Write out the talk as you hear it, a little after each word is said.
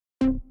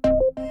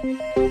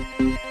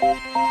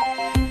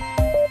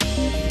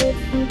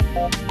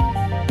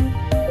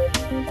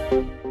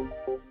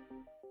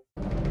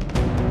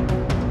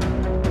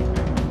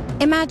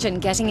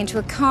Imagine getting into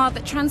a car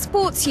that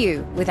transports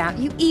you without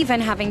you even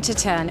having to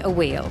turn a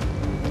wheel.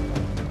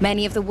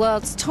 Many of the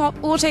world's top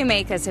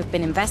automakers have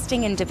been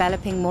investing in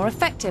developing more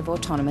effective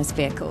autonomous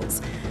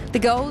vehicles. The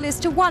goal is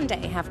to one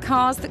day have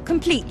cars that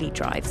completely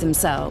drive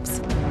themselves.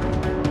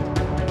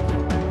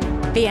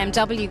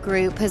 BMW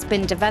Group has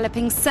been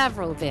developing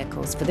several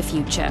vehicles for the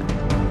future.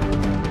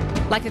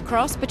 Like a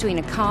cross between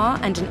a car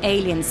and an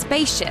alien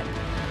spaceship,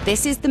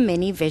 this is the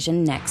Mini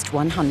Vision Next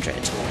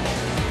 100.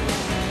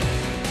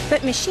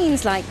 But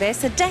machines like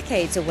this are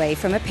decades away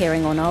from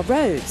appearing on our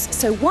roads,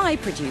 so why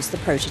produce the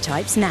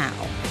prototypes now?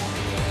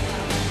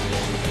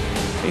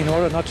 In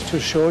order not to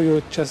show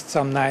you just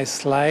some nice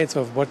slides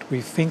of what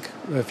we think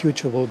the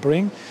future will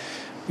bring,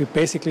 we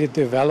basically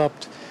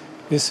developed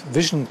these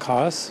vision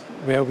cars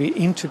where we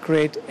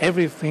integrate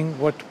everything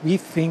what we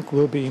think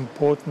will be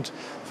important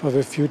for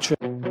the future.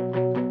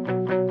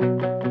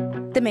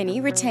 The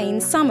Mini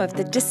retains some of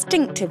the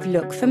distinctive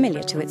look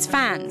familiar to its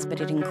fans,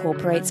 but it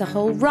incorporates a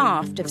whole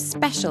raft of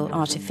special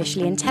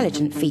artificially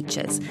intelligent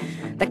features.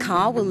 The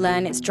car will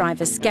learn its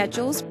driver's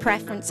schedules,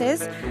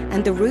 preferences,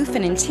 and the roof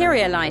and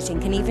interior lighting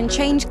can even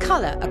change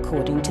colour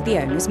according to the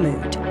owner's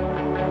mood.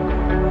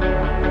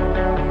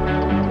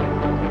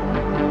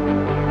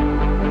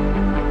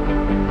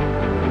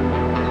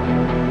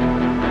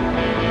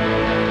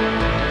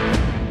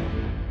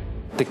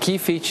 The key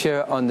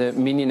feature on the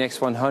Mini Next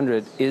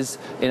 100 is,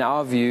 in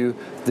our view,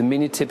 the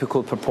Mini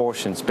typical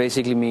proportions.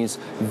 Basically means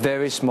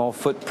very small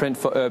footprint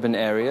for urban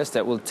areas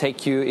that will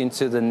take you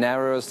into the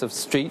narrowest of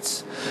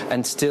streets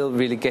and still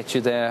really get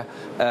you there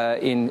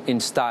in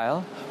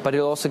style. But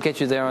it'll also get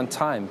you there on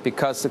time,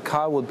 because the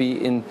car will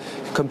be in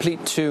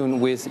complete tune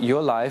with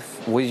your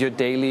life, with your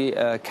daily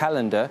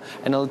calendar,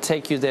 and it'll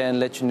take you there and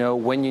let you know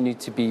when you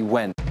need to be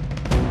when.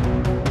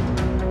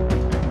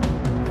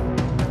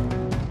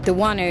 The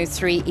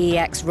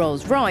 103EX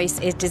Rolls-Royce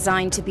is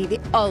designed to be the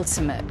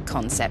ultimate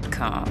concept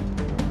car.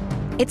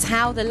 It's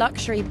how the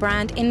luxury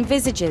brand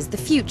envisages the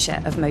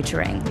future of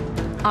motoring.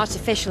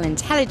 Artificial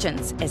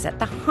intelligence is at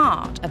the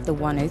heart of the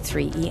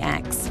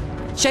 103EX.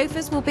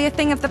 Chauffeurs will be a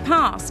thing of the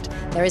past.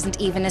 There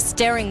isn't even a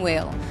steering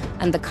wheel,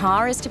 and the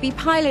car is to be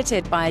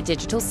piloted by a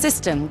digital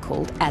system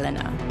called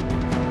Eleanor.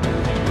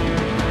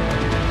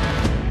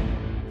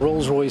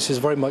 Rolls-Royce is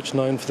very much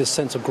known for this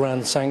sense of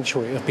grand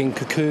sanctuary, of being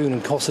cocooned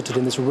and cosseted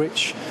in this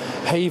rich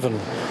haven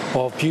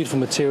of beautiful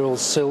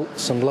materials,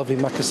 silks and lovely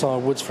macassar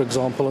woods, for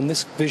example. And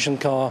this vision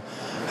car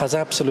has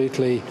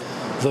absolutely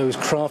those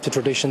crafted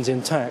traditions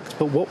intact.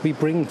 But what we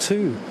bring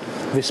to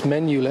this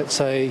menu, let's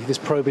say, this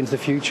probe into the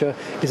future,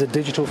 is a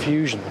digital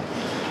fusion.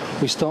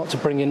 We start to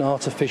bring in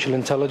artificial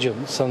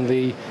intelligence, and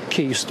the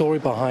key story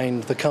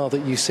behind the car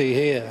that you see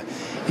here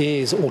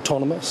is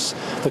autonomous.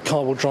 The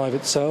car will drive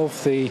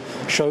itself. The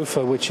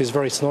chauffeur, which is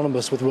very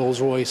synonymous with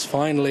Rolls-Royce,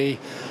 finally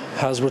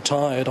has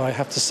retired. I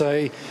have to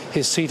say,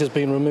 his seat has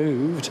been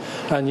removed,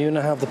 and you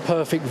now have the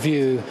perfect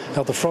view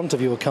at the front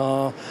of your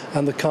car,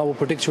 and the car will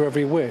predict your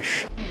every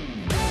wish.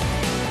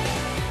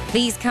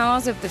 These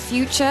cars of the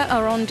future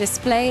are on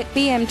display at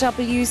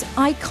BMW's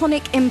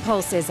Iconic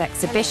Impulses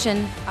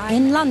exhibition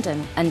in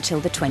London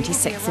until the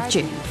 26th of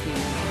June.